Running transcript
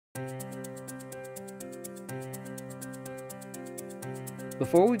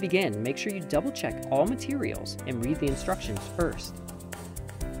Before we begin, make sure you double check all materials and read the instructions first.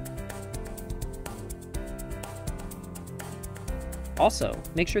 Also,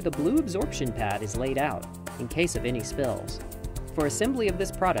 make sure the blue absorption pad is laid out in case of any spills. For assembly of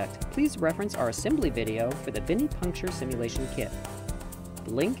this product, please reference our assembly video for the Venipuncture simulation kit.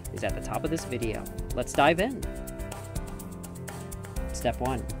 The link is at the top of this video. Let's dive in. Step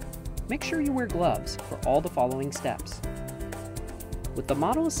 1. Make sure you wear gloves for all the following steps. With the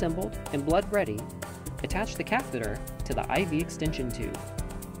model assembled and blood ready, attach the catheter to the IV extension tube.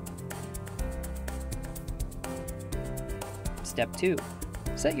 Step 2.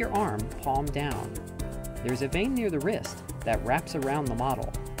 Set your arm palm down. There's a vein near the wrist that wraps around the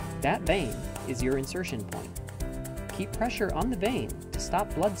model. That vein is your insertion point. Keep pressure on the vein to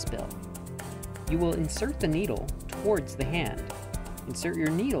stop blood spill. You will insert the needle towards the hand. Insert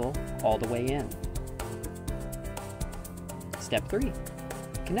your needle all the way in. Step 3.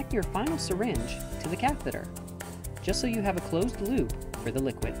 Connect your final syringe to the catheter, just so you have a closed loop for the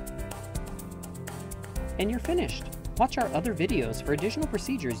liquid. And you're finished. Watch our other videos for additional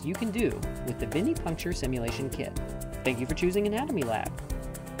procedures you can do with the Venipuncture simulation kit. Thank you for choosing Anatomy Lab,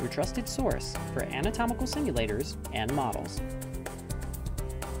 your trusted source for anatomical simulators and models.